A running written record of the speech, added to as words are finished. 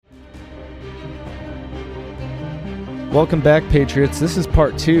Welcome back, Patriots. This is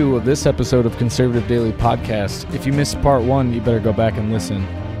part 2 of this episode of Conservative Daily Podcast. If you missed part 1, you better go back and listen.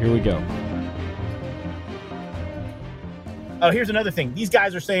 Here we go. Oh, here's another thing. These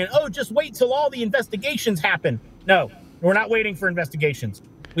guys are saying, oh, just wait till all the investigations happen. No, we're not waiting for investigations.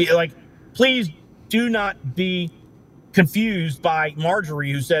 Please do not be confused by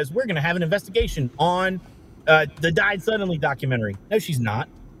Marjorie, who says we're going to have an investigation on the Died Suddenly documentary. No, she's not.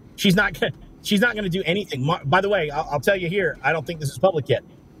 She's not going to do anything. By the way, I'll tell you here, I don't think this is public yet.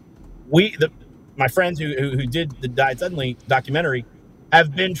 My friends who did the Died Suddenly documentary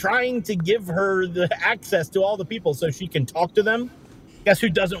have been trying to give her the access to all the people so she can talk to them. Guess who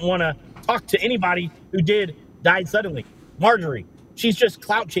doesn't want to talk to anybody who died suddenly? Marjorie. She's just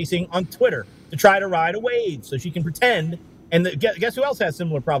clout chasing on Twitter to try to ride a wave so she can pretend. And guess who else has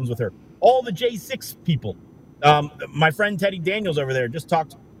similar problems with her? All the J6 people. My friend Teddy Daniels over there just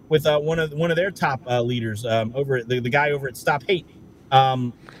talked with one of their top leaders over the guy over at Stop Hate.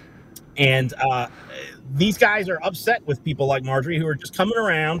 These guys are upset with people like Marjorie who are just coming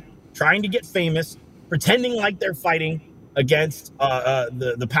around, trying to get famous, pretending like they're fighting against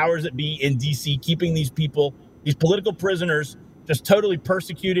the powers that be in D.C., keeping these people, these political prisoners, just totally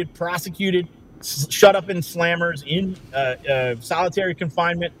persecuted, prosecuted, shut up in slammers, in solitary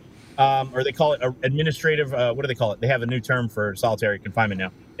confinement, or they call it administrative, what do they call it? They have a new term for solitary confinement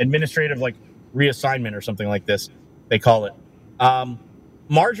now. Administrative, reassignment or something like this, they call it.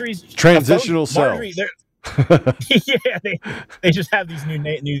 Marjorie's transitional cell. Yeah, they just have these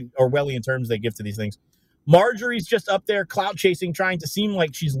new Orwellian terms they give to these things. Marjorie's just up there clout chasing, trying to seem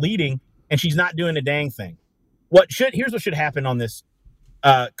like she's leading, and she's not doing a dang thing. Here's what should happen on this.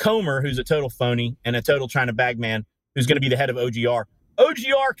 Comer, who's a total phony and a total China bag man, who's going to be the head of OGR.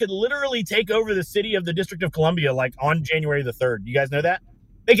 OGR could literally take over the city of the District of Columbia on January the 3rd. You guys know that?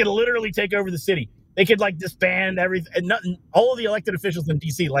 They could literally take over the city. They could disband everything. Nothing. All of the elected officials in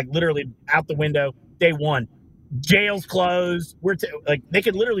DC, literally out the window, day one. Jails closed. They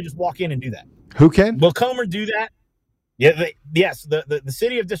could literally just walk in and do that. Who can? Will Comer do that? Yeah. Yes. The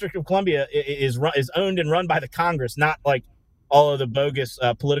city of District of Columbia is owned and run by the Congress, not all of the bogus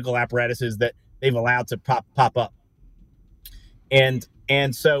political apparatuses that they've allowed to pop up.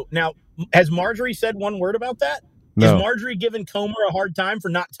 And so now, has Marjorie said one word about that? No. Is Marjorie giving Comer a hard time for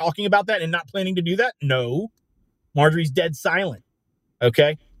not talking about that and not planning to do that? No. Marjorie's dead silent.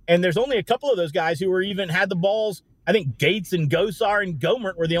 Okay. And there's only a couple of those guys who had the balls. I think Gates and Gosar and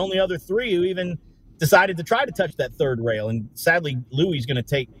Gohmert were the only other three who even decided to try to touch that third rail. And sadly, Louis is going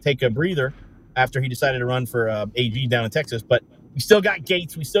to take a breather after he decided to run for AG down in Texas. But we still got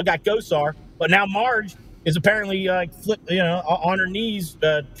Gates. We still got Gosar. But now Marge is apparently on her knees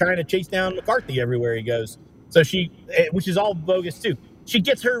trying to chase down McCarthy everywhere he goes. So which is all bogus too. She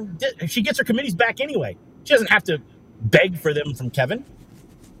gets her committees back anyway. She doesn't have to beg for them from Kevin.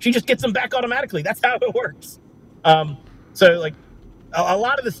 She just gets them back automatically. That's how it works. So a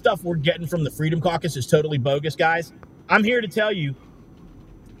lot of the stuff we're getting from the Freedom Caucus is totally bogus, guys. I'm here to tell you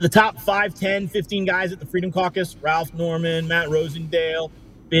the top 5, 10, 15 guys at the Freedom Caucus, Ralph Norman, Matt Rosendale,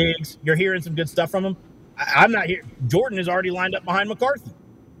 Biggs, you're hearing some good stuff from them. I'm not here. Jordan is already lined up behind McCarthy.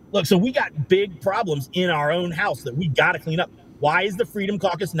 Look, so we got big problems in our own house that we got to clean up. Why is the Freedom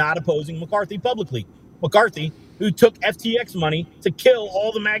Caucus not opposing McCarthy publicly? McCarthy, who took FTX money to kill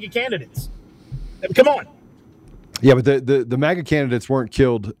all the MAGA candidates. Come on. Yeah, but the MAGA candidates weren't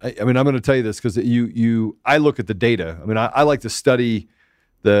killed. I mean, I'm going to tell you this because I look at the data. I mean, I like to study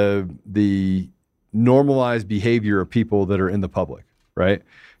the normalized behavior of people that are in the public, right?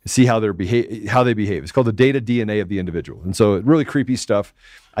 See how they behave. It's called the data DNA of the individual. And so really creepy stuff.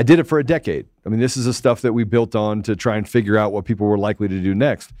 I did it for a decade. I mean, this is the stuff that we built on to try and figure out what people were likely to do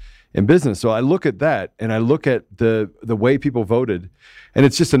next in business. So I look at that and I look at the way people voted, and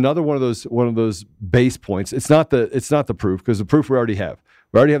it's just another one of those base points. It's not the proof, because the proof we already have.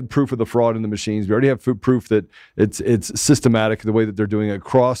 We already have proof of the fraud in the machines. We already have proof that it's systematic the way that they're doing it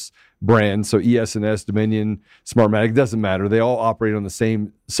across brands. So ES&S, Dominion, Smartmatic, doesn't matter. They all operate on the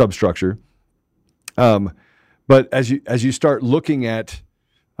same substructure. But as you start looking at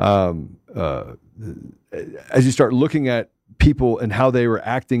people and how they were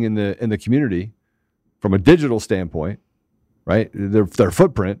acting in the community from a digital standpoint, right? Their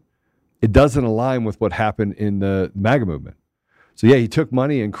footprint, it doesn't align with what happened in the MAGA movement. So yeah, he took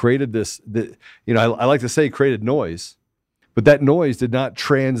money and created I like to say created noise, but that noise did not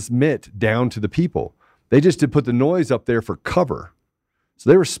transmit down to the people. They just did put the noise up there for cover. So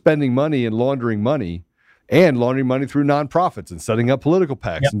they were spending money and laundering money through nonprofits and setting up political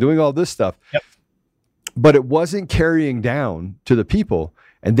PACs and doing all this stuff. Yep. But it wasn't carrying down to the people,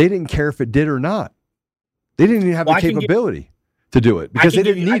 and they didn't care if it did or not. They didn't even have the capability to do it because they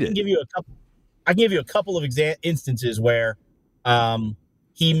didn't need it. I can give you a couple of instances where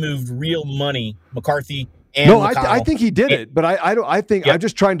he moved real money, McCarthy and McConnell. I think he did it, but I think I'm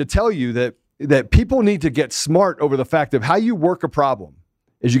just trying to tell you that people need to get smart over the fact of how you work a problem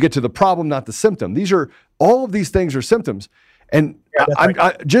is you get to the problem, not the symptom. All of these things are symptoms. And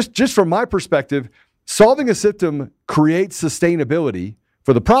just from my perspective, solving a symptom creates sustainability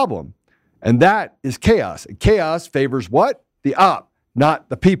for the problem. And that is chaos. And chaos favors what? The op, not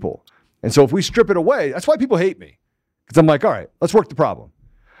the people. And so if we strip it away, that's why people hate me. Because I'm like, all right, let's work the problem.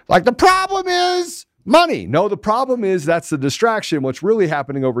 Like, the problem is money. No, the problem is that's the distraction. What's really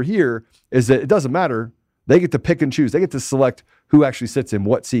happening over here is that it doesn't matter. They get to pick and choose. They get to select who actually sits in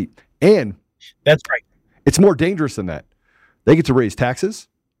what seat. And that's right. It's more dangerous than that. They get to raise taxes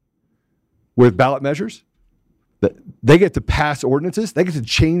with ballot measures. They get to pass ordinances. They get to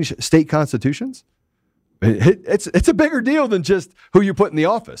change state constitutions. It's a bigger deal than just who you put in the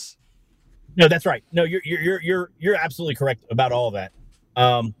office. No, that's right. No, you're absolutely correct about all of that.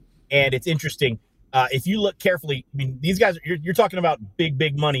 And it's interesting. If you look carefully, I mean, these guys, you're talking about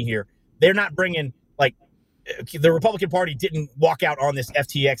big money here. They're not bringing, like, the Republican Party didn't walk out on this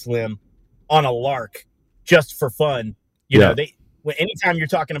FTX limb on a lark just for fun. You know, anytime you're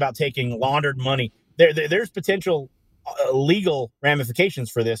talking about taking laundered money, there's potential legal ramifications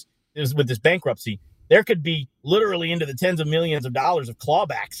for this with this bankruptcy. There could be literally into the tens of millions of dollars of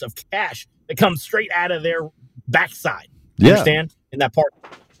clawbacks of cash that come straight out of their backside. You understand? In that part.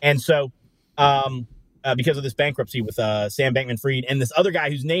 And so, because of this bankruptcy with Sam Bankman-Fried and this other guy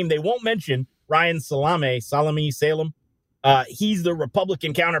whose name they won't mention, Ryan Salem, he's the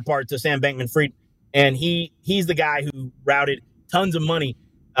Republican counterpart to Sam Bankman-Fried, and he's the guy who routed tons of money.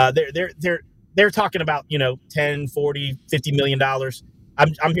 They're talking about, 10, 40, $50 million.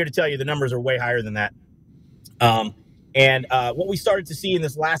 I'm here to tell you the numbers are way higher than that. And what we started to see in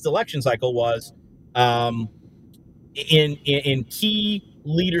this last election cycle was in key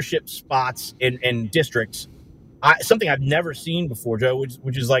leadership spots in districts, something I've never seen before, Joe,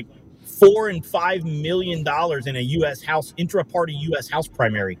 which is like $4 and $5 million in a U.S. House intra-party U.S. House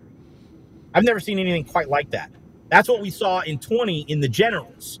primary. I've never seen anything quite like that. That's what we saw in 20 in the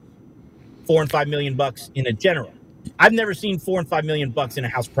generals. $4 and $5 million in a general. I've never seen $4 and $5 million in a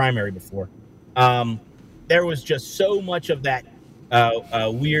House primary before. There was just so much of that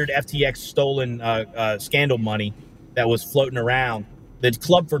weird FTX stolen scandal money that was floating around. The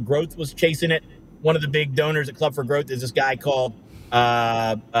Club for Growth was chasing it. One of the big donors at Club for Growth is this guy called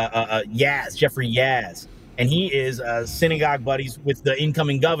Jeffrey Yaz, and he is synagogue buddies with the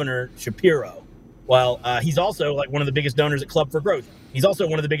incoming governor Shapiro. Well, he's also like one of the biggest donors at Club for Growth. He's also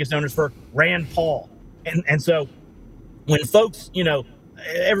one of the biggest donors for Rand Paul. And so when folks,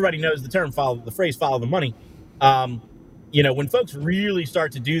 everybody knows the phrase follow the money. When folks really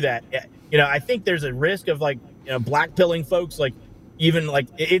start to do that, I think there's a risk of blackpilling folks,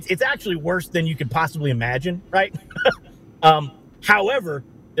 it's actually worse than you could possibly imagine, right? However,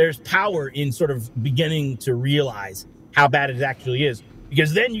 there's power in sort of beginning to realize how bad it actually is,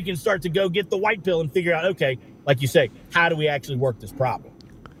 because then you can start to go get the white pill and figure out, okay, like you say, how do we actually work this problem?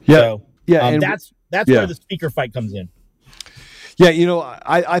 So that's where the speaker fight comes in. Yeah,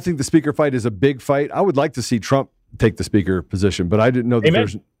 I think the speaker fight is a big fight. I would like to see Trump take the speaker position, but I didn't know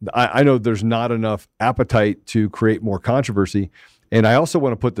that I know there's not enough appetite to create more controversy. And I also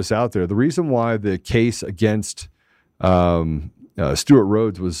want to put this out there. The reason why the case against Stuart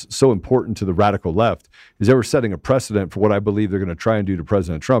Rhodes was so important to the radical left is they were setting a precedent for what I believe they're going to try and do to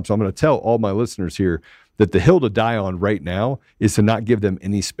President Trump. So I'm going to tell all my listeners here that the hill to die on right now is to not give them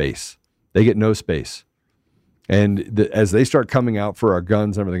any space. They get no space. And as they start coming out for our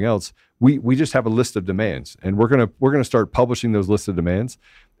guns and everything else, we just have a list of demands, and we're gonna start publishing those lists of demands.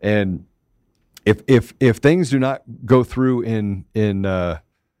 And if things do not go through in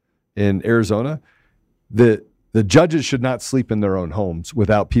Arizona, the judges should not sleep in their own homes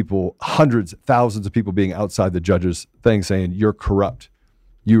without people, hundreds, thousands of people being outside the judges' thing saying you're corrupt,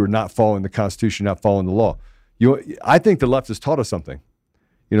 you are not following the Constitution, not following the law. I think the left has taught us something.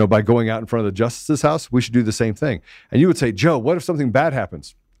 By going out in front of the justice's house, we should do the same thing. And you would say, Joe, what if something bad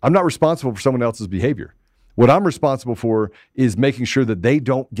happens? I'm not responsible for someone else's behavior. What I'm responsible for is making sure that they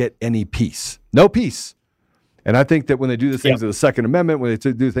don't get any peace. No peace. And I think that when they do the things of the Second Amendment, when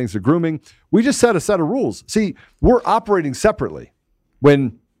they do things of grooming, we just set a set of rules. See, we're operating separately.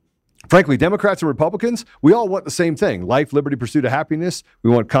 When, frankly, Democrats and Republicans, we all want the same thing: life, liberty, pursuit of happiness.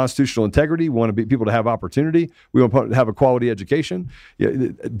 We want constitutional integrity. We want people to have opportunity. We want to have a quality education.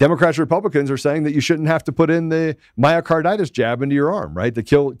 Democrats and Republicans are saying that you shouldn't have to put in the myocarditis jab into your arm, right, to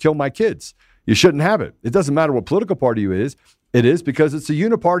kill my kids. You shouldn't have it. It doesn't matter what political party it is because it's a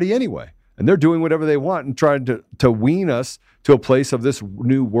uniparty anyway. And they're doing whatever they want and trying to wean us to a place of this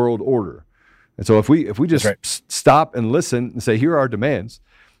new world order. And so if we just stop and listen and say, here are our demands,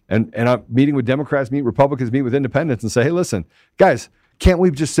 and I'm meeting with Democrats, meet Republicans, meet with independents and say, hey, listen, guys, can't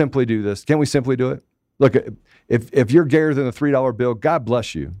we just simply do this? Can't we simply do it? Look, if you're gayer than a $3 bill, God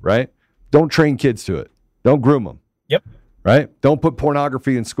bless you, right? Don't train kids to it. Don't groom them. Yep. Right? Don't put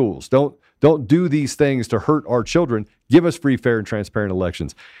pornography in schools. Don't do these things to hurt our children. Give us free, fair, and transparent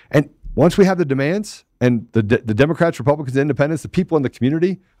elections. And once we have the demands and the Democrats, Republicans, Independents, the people in the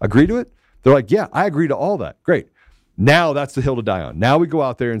community agree to it, they're like, yeah, I agree to all that. Great. Now that's the hill to die on. Now we go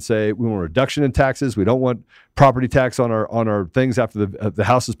out there and say we want a reduction in taxes. We don't want property tax on our things after the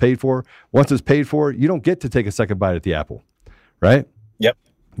house is paid for. Once it's paid for, you don't get to take a second bite at the apple, right? Yep.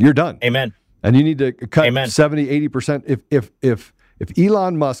 You're done. Amen. And you need to cut 70, 80%. If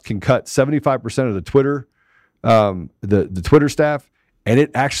Elon Musk can cut 75% of the Twitter, the Twitter staff, and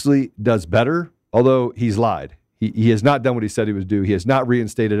it actually does better, although he's lied. He has not done what he said he would do. He has not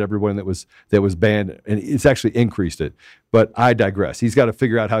reinstated everyone that was banned, and it's actually increased it. But I digress. He's got to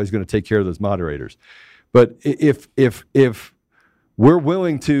figure out how he's going to take care of those moderators. But if we're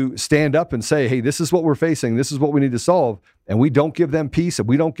willing to stand up and say, hey, this is what we're facing, this is what we need to solve, and we don't give them peace and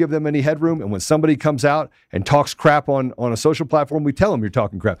we don't give them any headroom, and when somebody comes out and talks crap on a social platform, we tell them you're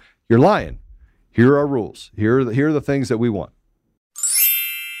talking crap. You're lying. Here are our rules. Here are the things that we want.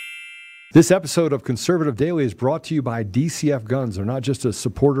 This episode of Conservative Daily is brought to you by DCF Guns. They're not just a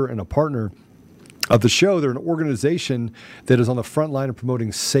supporter and a partner of the show. They're an organization that is on the front line of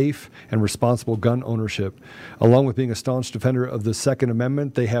promoting safe and responsible gun ownership. Along with being a staunch defender of the Second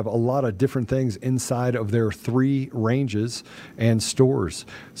Amendment, they have a lot of different things inside of their 3 ranges and stores.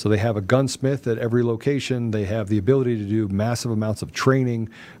 So they have a gunsmith at every location. They have the ability to do massive amounts of training,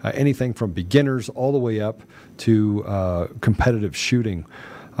 anything from beginners all the way up to competitive shooting.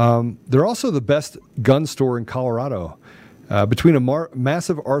 They're also the best gun store in Colorado. Between a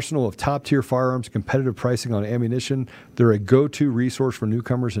massive arsenal of top-tier firearms, competitive pricing on ammunition, they're a go-to resource for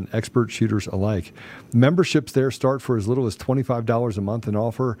newcomers and expert shooters alike. Memberships there start for as little as $25 a month and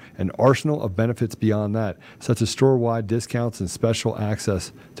offer an arsenal of benefits beyond that, such as store-wide discounts and special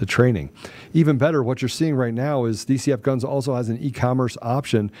access to training. Even better, what you're seeing right now is DCF Guns also has an e-commerce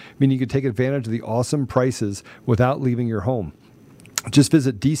option, meaning you can take advantage of the awesome prices without leaving your home. Just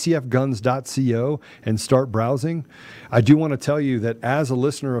visit dcfguns.co and start browsing. I do want to tell you that as a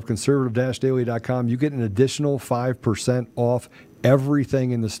listener of conservative-daily.com, you get an additional 5% off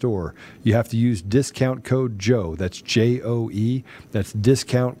everything in the store. You have to use discount code Joe. That's Joe. That's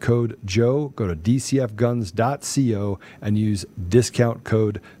discount code Joe. Go to dcfguns.co and use discount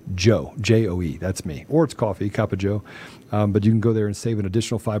code Joe. Joe. That's me. Or it's coffee, cup of Joe. But you can go there and save an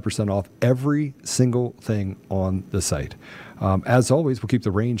additional 5% off every single thing on the site. As always, we'll keep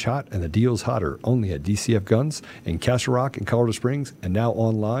the range hot and the deals hotter only at DCF Guns in Castle Rock and Colorado Springs, and now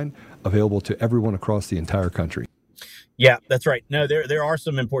online, available to everyone across the entire country. Yeah, that's right. No, there are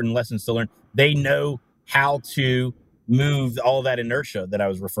some important lessons to learn. They know how to move all that inertia that I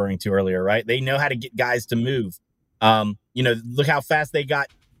was referring to earlier, right? They know how to get guys to move. Look how fast they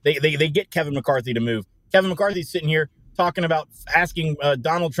get Kevin McCarthy to move. Kevin McCarthy's sitting here talking about asking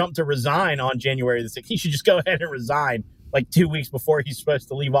Donald Trump to resign on January the 6th. He should just go ahead and resign like 2 weeks before he's supposed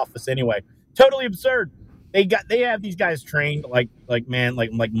to leave office anyway. Totally absurd. They have these guys trained like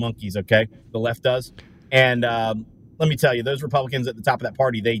monkeys, okay? The left does. And let me tell you, those Republicans at the top of that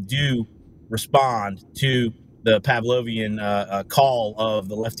party, they do respond to the Pavlovian call of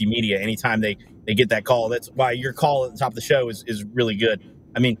the lefty media anytime they get that call. That's why your call at the top of the show is really good.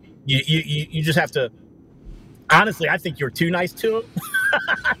 I mean, you just have to. Honestly, I think you're too nice to him.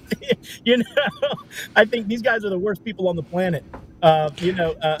 I think these guys are the worst people on the planet.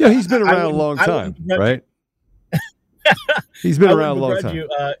 He's been around a long time, right? He's been around a long time.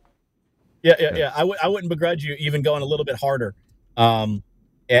 I wouldn't begrudge you even going a little bit harder,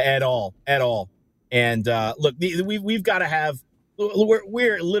 at all. And look, we've got to have.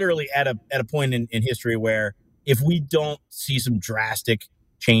 We're literally at a point in history where if we don't see some drastic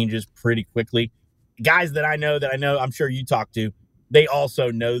changes pretty quickly. Guys that I know, I'm sure you talk to, they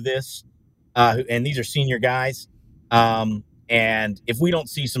also know this, and these are senior guys. And if we don't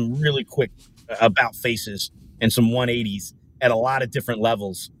see some really quick about faces and some 180s at a lot of different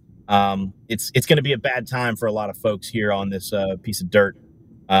levels, it's going to be a bad time for a lot of folks here on this piece of dirt.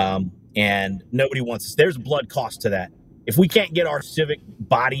 And nobody wants this. There's blood cost to that. If we can't get our civic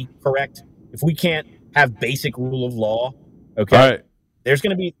body correct, if we can't have basic rule of law, okay, all right.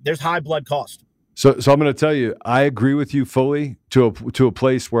 there's high blood cost. So I'm going to tell you, I agree with you fully to a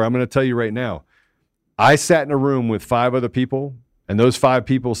place where I'm going to tell you right now. I sat in a room with 5 other people, and those 5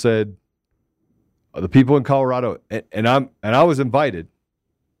 people said, the people in Colorado, and I was invited.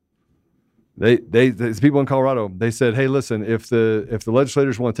 These people in Colorado, they said, hey, listen, if the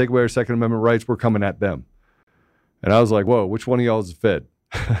legislators want to take away our Second Amendment rights, we're coming at them. And I was like, whoa, which one of y'all is a Fed?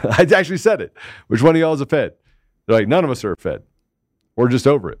 I actually said it. Which one of y'all is a Fed? They're like, none of us are a Fed. We're just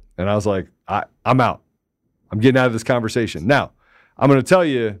over it. And I was like, I'm out. I'm getting out of this conversation. Now, I'm going to tell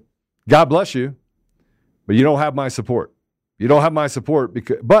you, God bless you, but you don't have my support. You don't have my support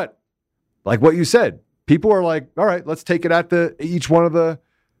but like what you said, people are like, all right, let's take it at each one of the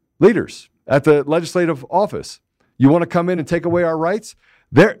leaders at the legislative office. You want to come in and take away our rights?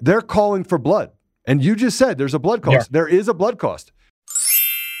 They're calling for blood. And you just said there's a blood cost. Yeah. There is a blood cost.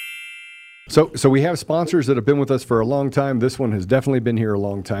 So we have sponsors that have been with us for a long time. This one has definitely been here a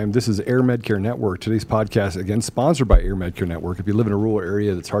long time. This is Air Medcare Network. Today's podcast, again, sponsored by Air Medcare Network. If you live in a rural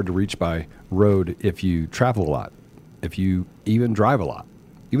area that's hard to reach by road, if you travel a lot, if you even drive a lot,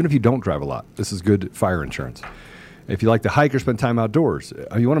 even if you don't drive a lot, this is good fire insurance. If you like to hike or spend time outdoors,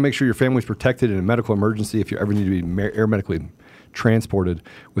 you want to make sure your family's protected in a medical emergency. If you ever need to be air medically transported,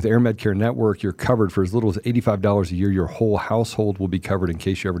 with Air Medcare Network, you're covered for as little as $85 a year. Your whole household will be covered in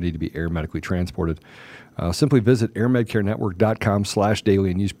case you ever need to be air medically transported. Simply visit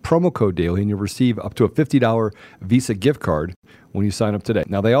airmedcarenetwork.com/daily and use promo code daily, and you'll receive up to a $50 Visa gift card when you sign up today.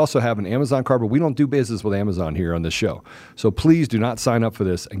 Now, they also have an Amazon card, but we don't do business with Amazon here on this show. So please do not sign up for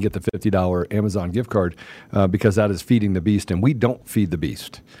this and get the $50 Amazon gift card because that is feeding the beast, and we don't feed the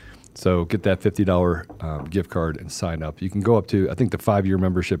beast. So get that $50 gift card and sign up. You can go up to, I think the 5-year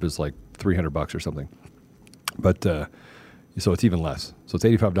membership is like $300 or something. But so it's even less. So it's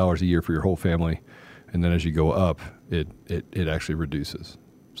 $85 a year for your whole family. And then as you go up, it actually reduces.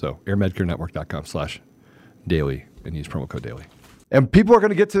 So airmedcarenetwork.com/daily and use promo code daily. And people are going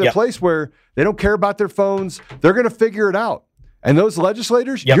to get to the place where they don't care about their phones. They're going to figure it out. And those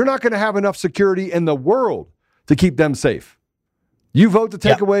legislators, you're not going to have enough security in the world to keep them safe. You vote to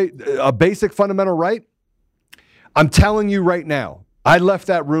take away a basic fundamental right? I'm telling you right now, I left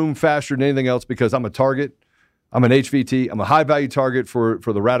that room faster than anything else because I'm a target. I'm an HVT. I'm a high-value target for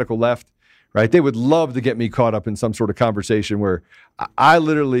the radical left, right? They would love to get me caught up in some sort of conversation where I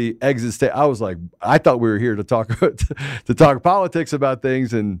literally exit state. I was like, I thought we were here to talk to talk politics about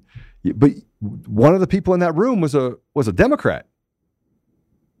things, but one of the people in that room was a Democrat.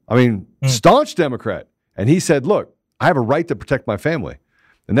 I mean, staunch Democrat. And he said, look, I have a right to protect my family.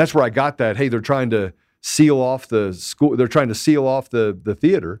 And that's where I got that, hey, they're trying to seal off the school. They're trying to seal off the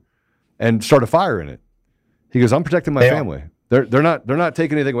theater and start a fire in it. He goes, I'm protecting my family. They're not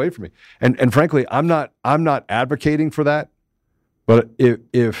taking anything away from me. And frankly, I'm not advocating for that. But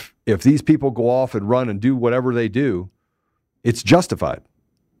if these people go off and run and do whatever they do, it's justified.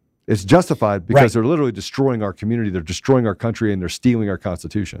 It's justified because they're literally destroying our community. They're destroying our country, and they're stealing our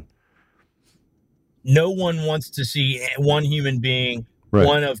Constitution. No one wants to see one human being,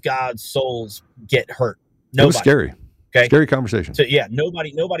 one of God's souls, get hurt. Nobody. It was scary. Okay? Scary conversation. So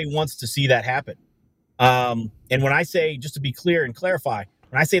nobody wants to see that happen. And when I say, just to be clear and clarify,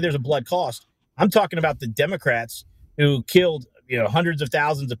 when I say there's a blood cost, I'm talking about the Democrats who killed hundreds of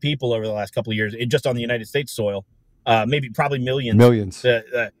thousands of people over the last couple of years, just on the United States soil, probably millions.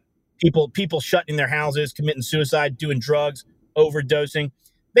 People shut in their houses, committing suicide, doing drugs, overdosing.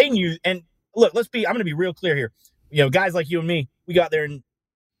 They knew. And look, I'm going to be real clear here. Guys like you and me, we got there and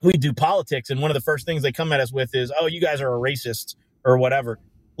we do politics, and one of the first things they come at us with is, oh, you guys are a racist or whatever.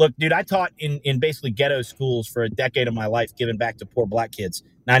 Look, dude, I taught in basically ghetto schools for a decade of my life, giving back to poor black kids,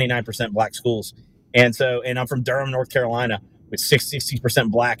 99% black schools. And I'm from Durham, North Carolina, with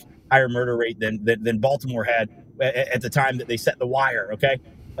 60% black, higher murder rate than Baltimore had at the time that they set the wire, okay?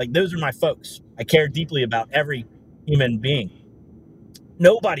 Like, those are my folks. I care deeply about every human being.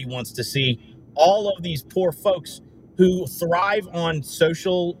 Nobody wants to see all of these poor folks who thrive on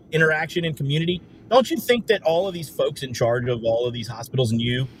social interaction and community. Don't you think that all of these folks in charge of all of these hospitals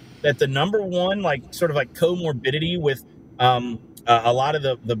knew that the number one sort of comorbidity with a lot of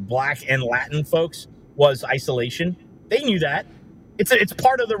the black and Latin folks was isolation? They knew that. It's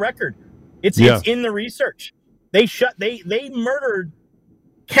part of the record. It's in the research. They murdered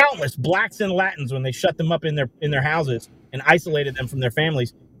countless blacks and Latins when they shut them up in their houses and isolated them from their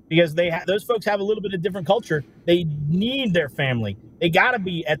families, because those folks have a little bit of different culture. They need their family. They got to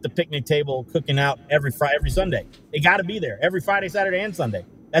be at the picnic table cooking out every Sunday. They got to be there every Friday, Saturday, and Sunday.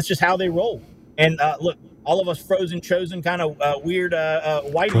 That's just how they roll. And look, all of us frozen chosen kind of weird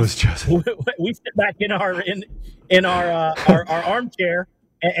whiteys, we sit back in our armchair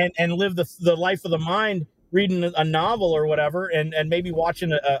and live the life of the mind, reading a novel or whatever, and maybe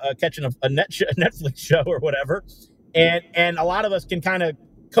watching catching a Netflix show or whatever, and a lot of us can kind of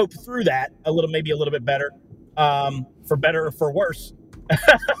cope through that maybe a little bit better, for better or for worse.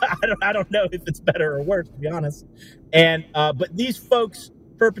 I don't know if it's better or worse, to be honest. And but these folks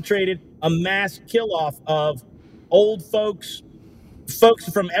perpetrated a mass kill off of old folks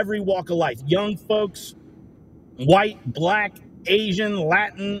from every walk of life, young folks, white, black, Asian,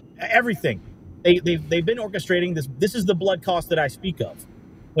 Latin, everything. They've been orchestrating this. This is the blood cost that I speak of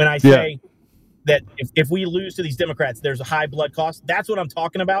when I say that if we lose to these Democrats, there's a high blood cost. That's what I'm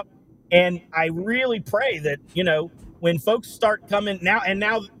talking about. And I really pray that, when folks start coming now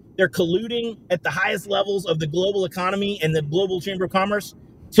they're colluding at the highest levels of the global economy and the global chamber of commerce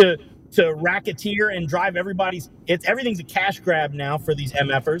to racketeer and drive everything's a cash grab now for these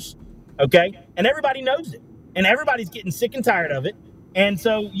MFers. Okay. And everybody knows it, and everybody's getting sick and tired of it. And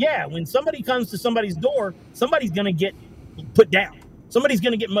so, when somebody comes to somebody's door, somebody's going to get put down. Somebody's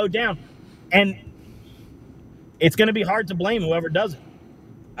going to get mowed down. And it's going to be hard to blame whoever does it.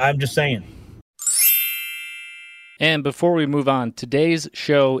 I'm just saying. And before we move on, today's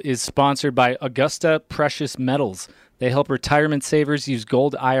show is sponsored by Augusta Precious Metals. They help retirement savers use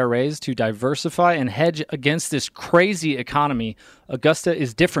gold IRAs to diversify and hedge against this crazy economy. Augusta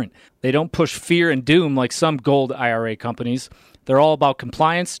is different. They don't push fear and doom like some gold IRA companies. They're all about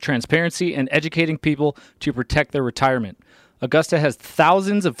compliance, transparency, and educating people to protect their retirement. Augusta has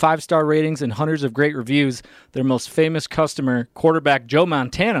thousands of 5-star ratings and hundreds of great reviews. Their most famous customer, quarterback Joe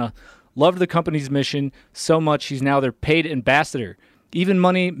Montana, loved the company's mission so much he's now their paid ambassador. Even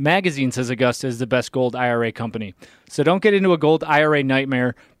Money Magazine says Augusta is the best gold IRA company. So don't get into a gold IRA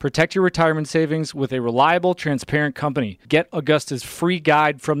nightmare. Protect your retirement savings with a reliable, transparent company. Get Augusta's free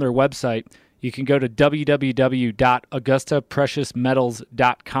guide from their website. You can go to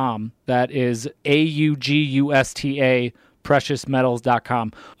www.augustapreciousmetals.com. That is AUGUSTA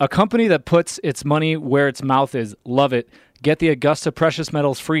preciousmetals.com. A company that puts its money where its mouth is. Love it. Get the Augusta Precious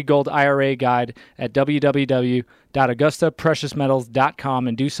Metals free gold IRA guide at www.augustapreciousmetals.com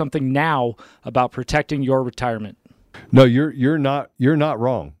and do something now about protecting your retirement. No, you're not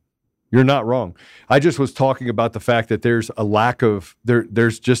wrong. You're not wrong. I just was talking about the fact that there's a lack of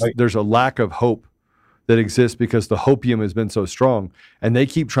there's a lack of hope that exists because the hopium has been so strong, and they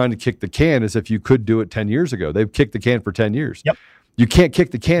keep trying to kick the can as if you could do it 10 years ago. They've kicked the can for 10 years. Yep. You can't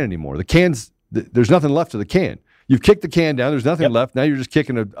kick the can anymore. The can's there's nothing left of the can. You've kicked the can down. There's nothing left. Now you're just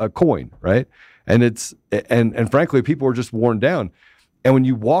kicking a coin, right? And and frankly, people are just worn down. And when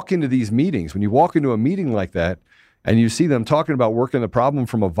you walk into these meetings, when you walk into a meeting like that, and you see them talking about working the problem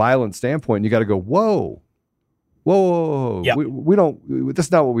from a violent standpoint, you got to go, whoa. Yep. We don't.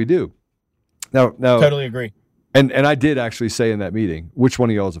 That's not what we do. Now, totally agree. And I did actually say in that meeting, which one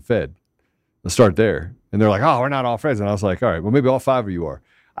of y'all is a Fed? Let's start there. And they're like, oh, we're not all Feds. And I was like, all right, well, maybe all 5 of you are.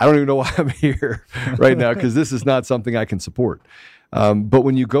 I don't even know why I'm here right now because this is not something I can support. But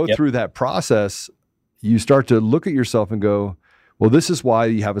when you go through that process, you start to look at yourself and go, well, this is why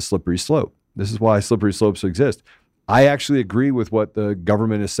you have a slippery slope. This is why slippery slopes exist. I actually agree with what the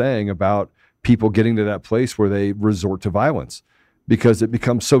government is saying about people getting to that place where they resort to violence because it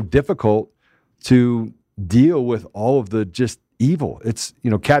becomes so difficult to deal with all of the just evil. It's,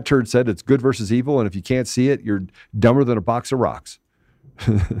 Cat Turd said it's good versus evil, and if you can't see it, you're dumber than a box of rocks.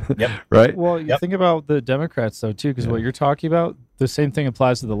 Right? Well, you think about the Democrats, though, too, because what you're talking about, the same thing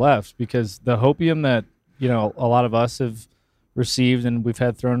applies to the left, because the hopium that, a lot of us have received and we've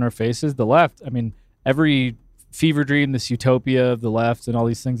had thrown in our faces, the left, I mean, every fever dream, this utopia of the left and all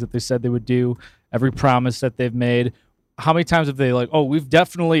these things that they said they would do, every promise that they've made, how many times have they we've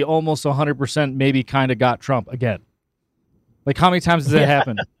definitely almost 100% maybe kind of got Trump again? Like, how many times does that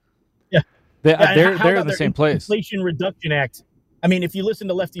happen? They're in the same place. Inflation Reduction Act. I mean, if you listen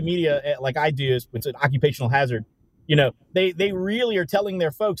to lefty media like I do, it's an occupational hazard. They really are telling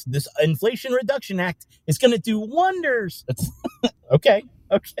their folks this Inflation Reduction Act is going to do wonders. Okay.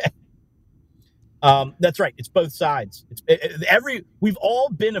 That's right. It's both sides. We've all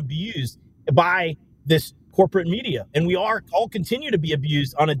been abused by this corporate media, and we all continue to be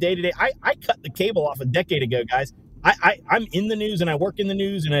abused on a day-to-day. I cut the cable off a decade ago, guys. I'm in the news and I work in the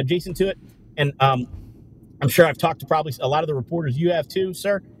news and adjacent to it, and I'm sure I've talked to probably a lot of the reporters you have too,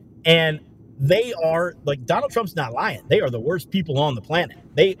 sir, and they are like, Donald Trump's not lying. They are the worst people on the planet.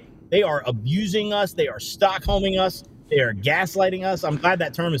 They are abusing us. They are Stockholming us. They are gaslighting us. I'm glad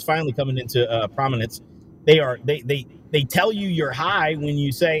that term is finally coming into prominence. They tell you you're high when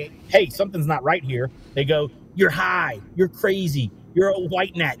you say, hey, something's not right here. They go, you're high. You're crazy. You're a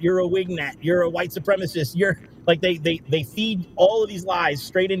white gnat. You're a wig gnat. You're a white supremacist. Like they feed all of these lies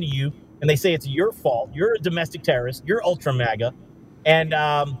straight into you, and they say it's your fault. You're a domestic terrorist. You're ultra MAGA, and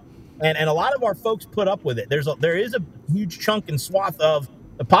a lot of our folks put up with it. There is a huge chunk and swath of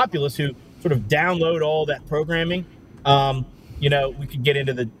the populace who sort of download all that programming. We could get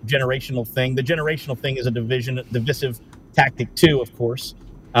into the generational thing. The generational thing is a divisive tactic too, of course.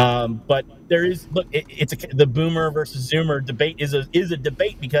 But there is the boomer versus Zoomer debate is a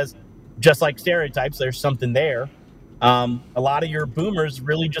debate, because just like stereotypes, there's something there. A lot of your boomers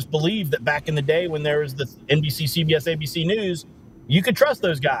really just believe that back in the day when there was the NBC, CBS, ABC News, you could trust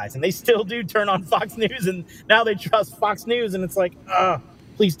those guys, and they still do turn on Fox News, and now they trust Fox News, and it's like,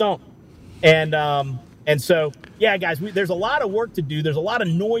 please don't. And so, yeah, guys, there's a lot of work to do. There's a lot of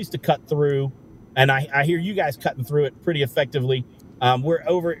noise to cut through, and I hear you guys cutting through it pretty effectively.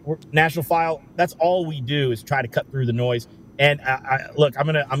 We're National File. That's all we do is try to cut through the noise. And look, I'm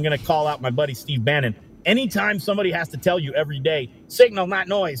gonna call out my buddy Steve Bannon. Anytime somebody has to tell you every day, signal, not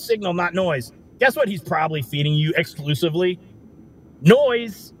noise, signal, not noise, guess what he's probably feeding you exclusively?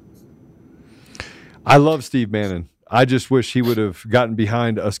 Noise. I love Steve Bannon. I just wish he would have gotten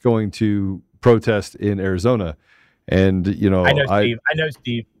behind us going to protest in Arizona. And, I know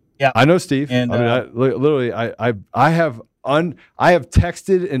Steve. Yeah, I know Steve. And I have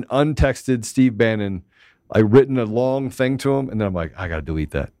texted and untexted Steve Bannon. I written a long thing to him, and then I'm like, I got to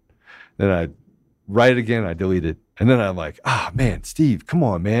delete that. Then I write it again, I delete it. And then I'm like, man, Steve, come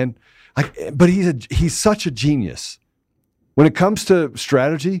on, man. But he's such a genius. When it comes to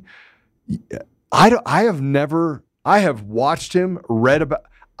strategy, I have watched him,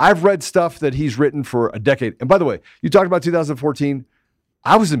 I've read stuff that he's written for a decade. And by the way, you talked about 2014.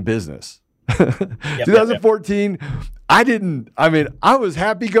 I was in business. 2014, I was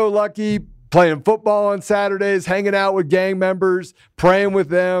happy-go-lucky, playing football on Saturdays, hanging out with gang members, praying with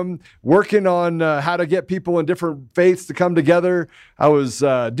them, working on how to get people in different faiths to come together. I was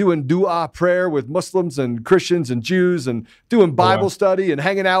doing dua prayer with Muslims and Christians and Jews, and doing Bible study and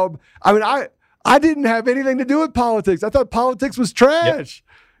hanging out. I didn't have anything to do with politics. I thought politics was trash.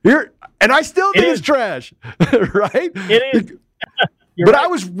 And I still think it's trash, right? It is. But right. I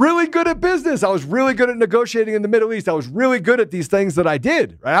was really good at business. I was really good at negotiating in the Middle East. I was really good at these things that I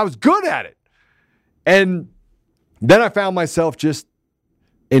did, right? I was good at it. And then I found myself just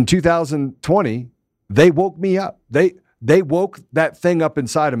in 2020, they woke me up. They woke that thing up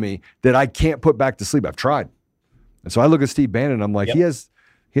inside of me that I can't put back to sleep. I've tried. And so I look at Steve Bannon, I'm like, he has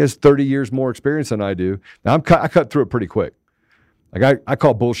 30 years more experience than I do. Now I cut through it pretty quick. Like I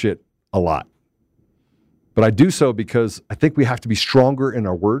call bullshit a lot. But I do so because I think we have to be stronger in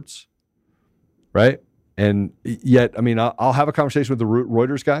our words, right? And yet, I'll have a conversation with the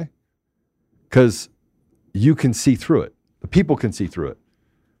Reuters guy because you can see through it. The people can see through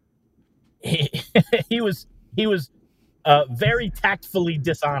it. He was very tactfully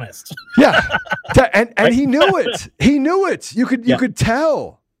dishonest. Yeah, and he knew it. He knew it. You could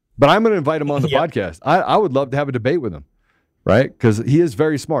tell. But I'm going to invite him on the podcast. I would love to have a debate with him. Right? Because he is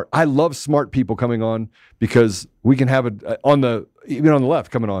very smart. I love smart people coming on because we can have it even on the left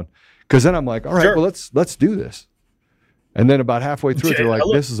coming on. Because then I'm like, all right, well, let's do this. And then about halfway through it, they're like,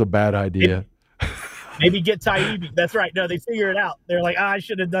 this is a bad idea. Maybe get Taibbi. That's right. No, they figure it out. They're like, I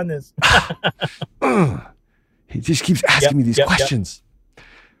should have done this. He just keeps asking me these questions.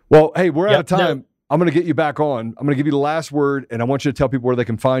 Well, hey, we're out of time. No. I'm going to get you back on. I'm going to give you the last word, and I want you to tell people where they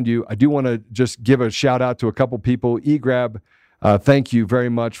can find you. I do want to just give a shout out to a couple people. eGrab, thank you very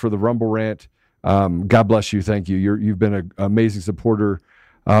much for the Rumble rant. God bless you. Thank you. You've been an amazing supporter.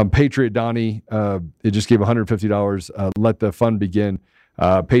 Patriot Donnie, it just gave $150. Let the fun begin.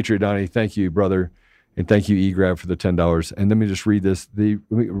 Patriot Donnie, thank you, brother, and thank you, eGrab, for the $10. And let me just read this. We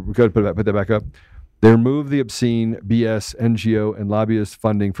got to put that back up. They remove the obscene BS, NGO, and lobbyist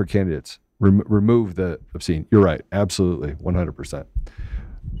funding for candidates. Remove the obscene. You're right. Absolutely. 100%.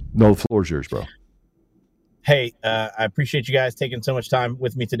 No, the floor is yours, bro. Hey, I appreciate you guys taking so much time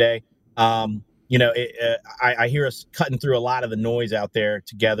with me today. I hear us cutting through a lot of the noise out there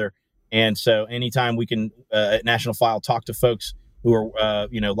together. And so anytime we can, at National File, talk to folks who are,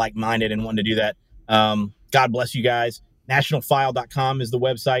 like-minded and wanting to do that, God bless you guys. Nationalfile.com is the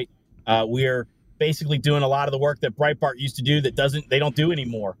website. We're basically doing a lot of the work that Breitbart used to do they don't do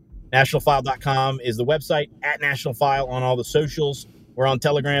anymore. Nationalfile.com is the website, at National File on all the socials. We're on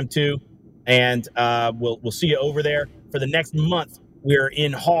Telegram too. And we'll see you over there. For the next month, we're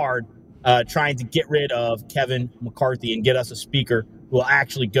in hard trying to get rid of Kevin McCarthy and get us a speaker who will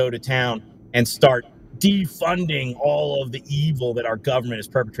actually go to town and start defunding all of the evil that our government is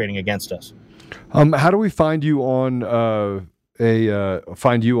perpetrating against us. How do we find you on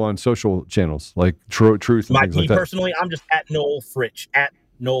find you on social channels like Truth and things like that? Personally, I'm just at Noel Fritsch. At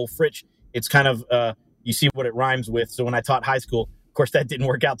Noel Fritsch. It's kind of you see what it rhymes with. So when I taught high school, of course, that didn't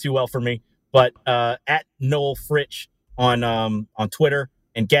work out too well for me. But at Noel Fritsch on Twitter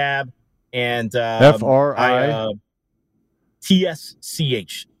and Gab and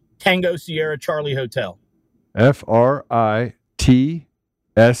FRITSCH Tango Sierra Charlie Hotel. FRITSCH.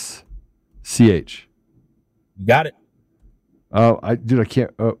 Got it. I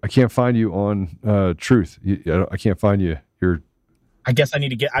can't find you on Truth. I can't find you. I guess I need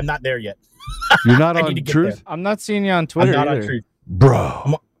to get. I'm not there yet. You're not on Truth. I'm not seeing you on Twitter. I'm not either. on Truth,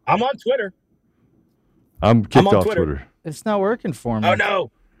 bro. I'm on Twitter. I'm kicked off Twitter. It's not working for me. Oh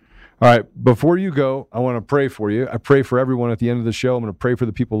no! All right. Before you go, I want to pray for you. I pray for everyone at the end of the show. I'm going to pray for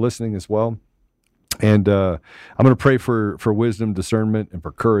the people listening as well, and I'm going to pray for wisdom, discernment, and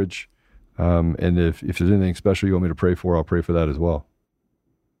for courage. And if there's anything special you want me to pray for, I'll pray for that as well.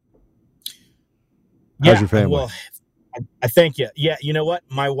 How's your family? Well, I thank you. Yeah, you know what?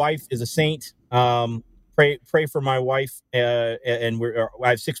 My wife is a saint. Pray for my wife. And I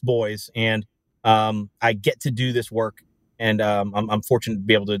have 6 boys, and I get to do this work, and I'm fortunate to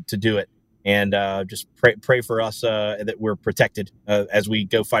be able to do it. And just pray for us that we're protected as we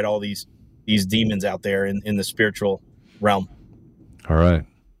go fight all these demons out there in the spiritual realm. All right.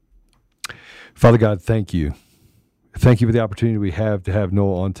 Father God, thank you. Thank you for the opportunity we have to have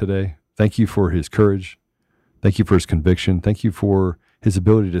Noel on today. Thank you for his courage. Thank you for his conviction. Thank you for his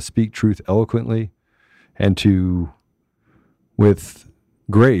ability to speak truth eloquently and to, with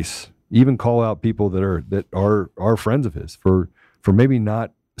grace, even call out people that are friends of his for maybe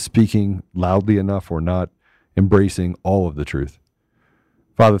not speaking loudly enough or not embracing all of the truth.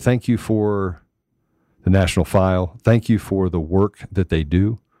 Father, thank you for the National File. Thank you for the work that they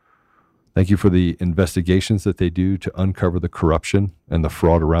do. Thank you for the investigations that they do to uncover the corruption and the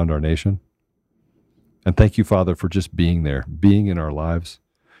fraud around our nation. And thank you, Father, for just being there, being in our lives,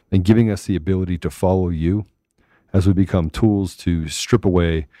 and giving us the ability to follow you as we become tools to strip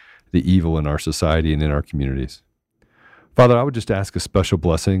away the evil in our society and in our communities. Father, I would just ask a special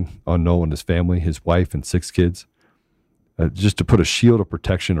blessing on Noel and his family, his wife and 6 kids, just to put a shield of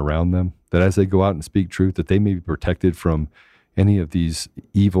protection around them, that as they go out and speak truth, that they may be protected from any of these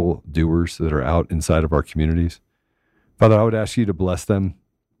evil doers that are out inside of our communities. Father, I would ask you to bless them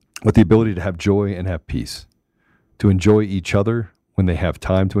with the ability to have joy and have peace, to enjoy each other when they have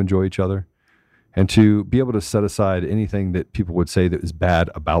time to enjoy each other, and to be able to set aside anything that people would say that is bad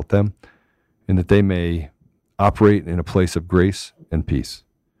about them, and that they may operate in a place of grace and peace.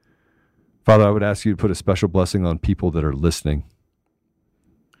 Father, I would ask you to put a special blessing on people that are listening.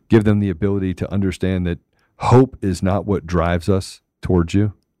 Give them the ability to understand that hope is not what drives us towards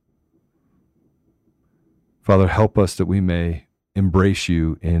you. Father, help us that we may embrace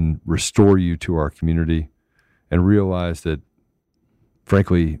you and restore you to our community and realize that,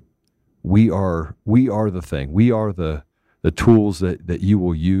 frankly, we are the thing. We are the tools that you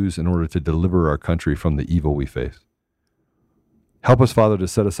will use in order to deliver our country from the evil we face. Help us, Father, to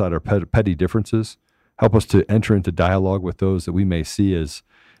set aside our petty differences. Help us to enter into dialogue with those that we may see as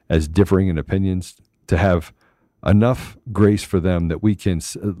differing in opinions, to have enough grace for them that we can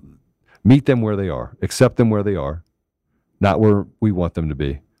meet them where they are, accept them where they are, not where we want them to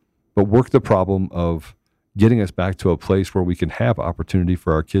be, but work the problem of getting us back to a place where we can have opportunity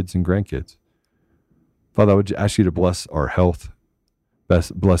for our kids and grandkids. Father, I would ask you to bless our health,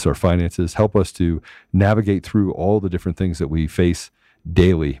 bless our finances, help us to navigate through all the different things that we face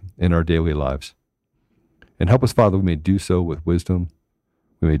daily in our daily lives. And help us, Father, we may do so with wisdom.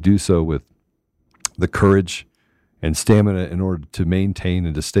 We may do so with the courage and stamina in order to maintain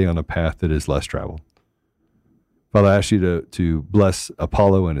and to stay on a path that is less traveled. Father, I ask you to bless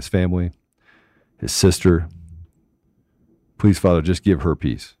Apollo and his family, his sister. Please, Father, just give her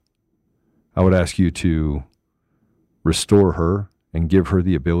peace. I would ask you to restore her and give her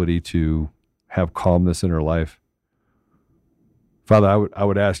the ability to have calmness in her life. Father, I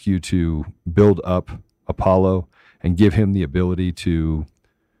would ask you to build up Apollo and give him the ability to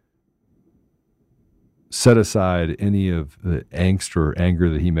set aside any of the angst or anger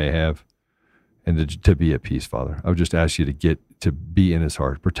that he may have and to be at peace, Father. I would just ask you to be in his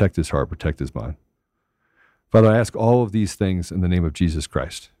heart, protect his mind. Father, I ask all of these things in the name of Jesus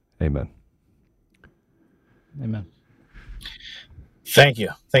Christ. Amen. Amen. Thank you.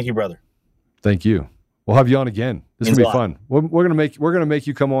 Thank you, brother. Thank you. We'll have you on again. This will be fun. We're gonna make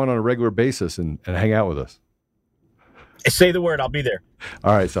you come on a regular basis and hang out with us. Say the word. I'll be there.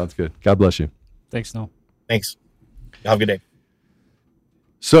 All right. Sounds good. God bless you. Thanks, Noel. Thanks. Have a good day.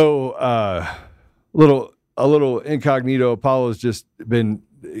 So, a little incognito. Apollo's just been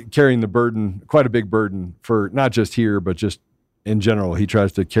carrying the burden, quite a big burden for not just here, but just in general. He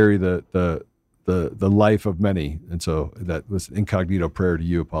tries to carry the life of many. And so that was incognito prayer to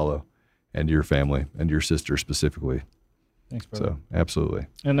you, Apollo, and your family and your sister specifically. Thanks, brother. So absolutely.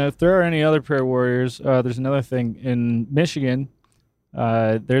 And if there are any other prayer warriors, there's another thing in Michigan.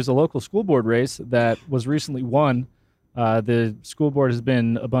 There's a local school board race that was recently won. The school board has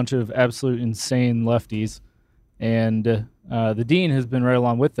been a bunch of absolute insane lefties, and the dean has been right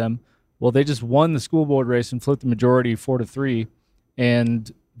along with them. Well, they just won the school board race and flipped the majority 4-3,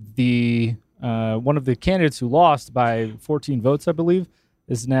 and the one of the candidates who lost by 14 votes, I believe,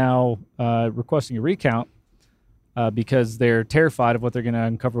 is now requesting a recount because they're terrified of what they're going to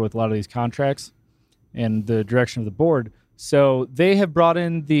uncover with a lot of these contracts and the direction of the board. So they have brought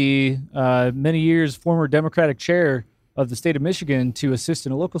in the many years former Democratic chair of the state of Michigan to assist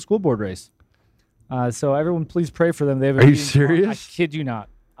in a local school board race. So everyone, please pray for them. They have Are you serious? I kid you not.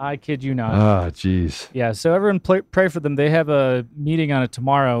 I kid you not. Ah, jeez. Yeah, so everyone pray for them. They have a meeting on it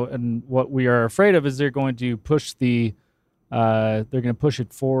tomorrow, and what we are afraid of is they're going to push it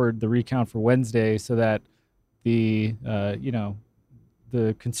forward, the recount for Wednesday, so that the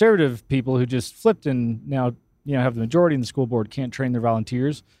conservative people who just flipped and now have the majority in the school board can't train their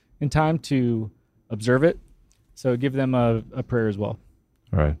volunteers in time to observe it. So give them a prayer as well.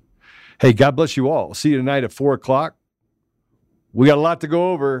 All right. Hey, God bless you all. See you tonight at 4:00. We got a lot to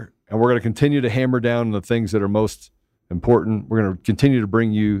go over, and we're going to continue to hammer down the things that are most important. We're going to continue to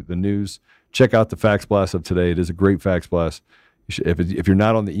bring you the news. Check out the Fax Blast of today. It is a great Fax Blast. If you're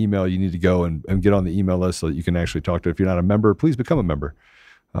not on the email, you need to go and get on the email list so that you can actually talk to it. If you're not a member, please become a member.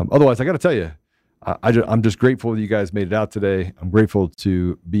 Otherwise, I got to tell you, I'm just grateful that you guys made it out today. I'm grateful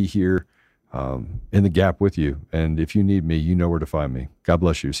to be here in the gap with you. And if you need me, you know where to find me. God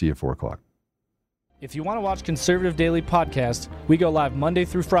bless you. See you at 4:00. If you want to watch Conservative Daily Podcast, we go live Monday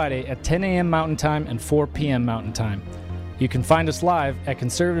through Friday at 10 a.m. Mountain Time and 4 p.m. Mountain Time. You can find us live at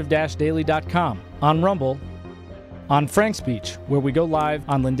conservative-daily.com, on Rumble, on Frank Speech, where we go live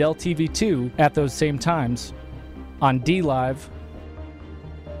on Lindell TV 2 at those same times, on DLive,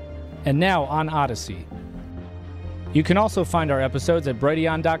 and now on Odyssey. You can also find our episodes at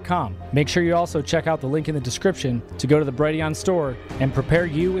Brighteon.com. Make sure you also check out the link in the description to go to the Brighteon store and prepare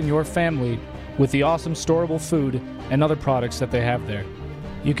you and your family with the awesome storable food and other products that they have there.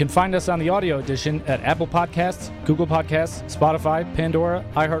 You can find us on the audio edition at Apple Podcasts, Google Podcasts, Spotify, Pandora,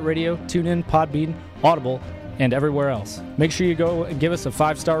 iHeartRadio, TuneIn, Podbean, Audible, and everywhere else. Make sure you go and give us a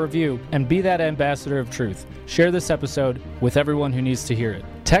 5-star review and be that ambassador of truth. Share this episode with everyone who needs to hear it.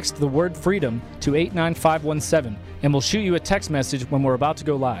 Text the word freedom to 89517 and we'll shoot you a text message when we're about to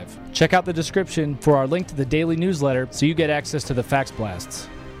go live. Check out the description for our link to the daily newsletter so you get access to the Fax Blasts.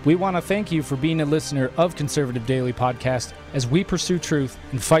 We want to thank you for being a listener of Conservative Daily Podcast as we pursue truth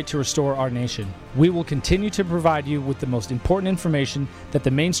and fight to restore our nation. We will continue to provide you with the most important information that the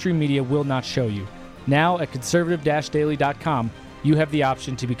mainstream media will not show you. Now at conservative-daily.com, you have the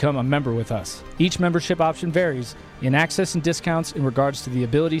option to become a member with us. Each membership option varies in access and discounts in regards to the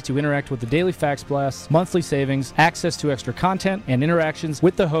ability to interact with the daily Fax Blasts, monthly savings, access to extra content, and interactions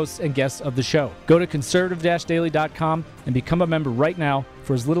with the hosts and guests of the show. Go to conservative-daily.com and become a member right now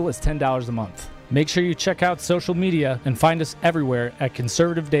for as little as $10 a month. Make sure you check out social media and find us everywhere at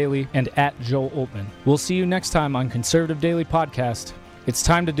Conservative Daily and at Joel Oltmann. We'll see you next time on Conservative Daily Podcast. It's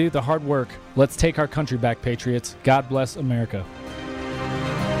time to do the hard work. Let's take our country back, Patriots. God bless America.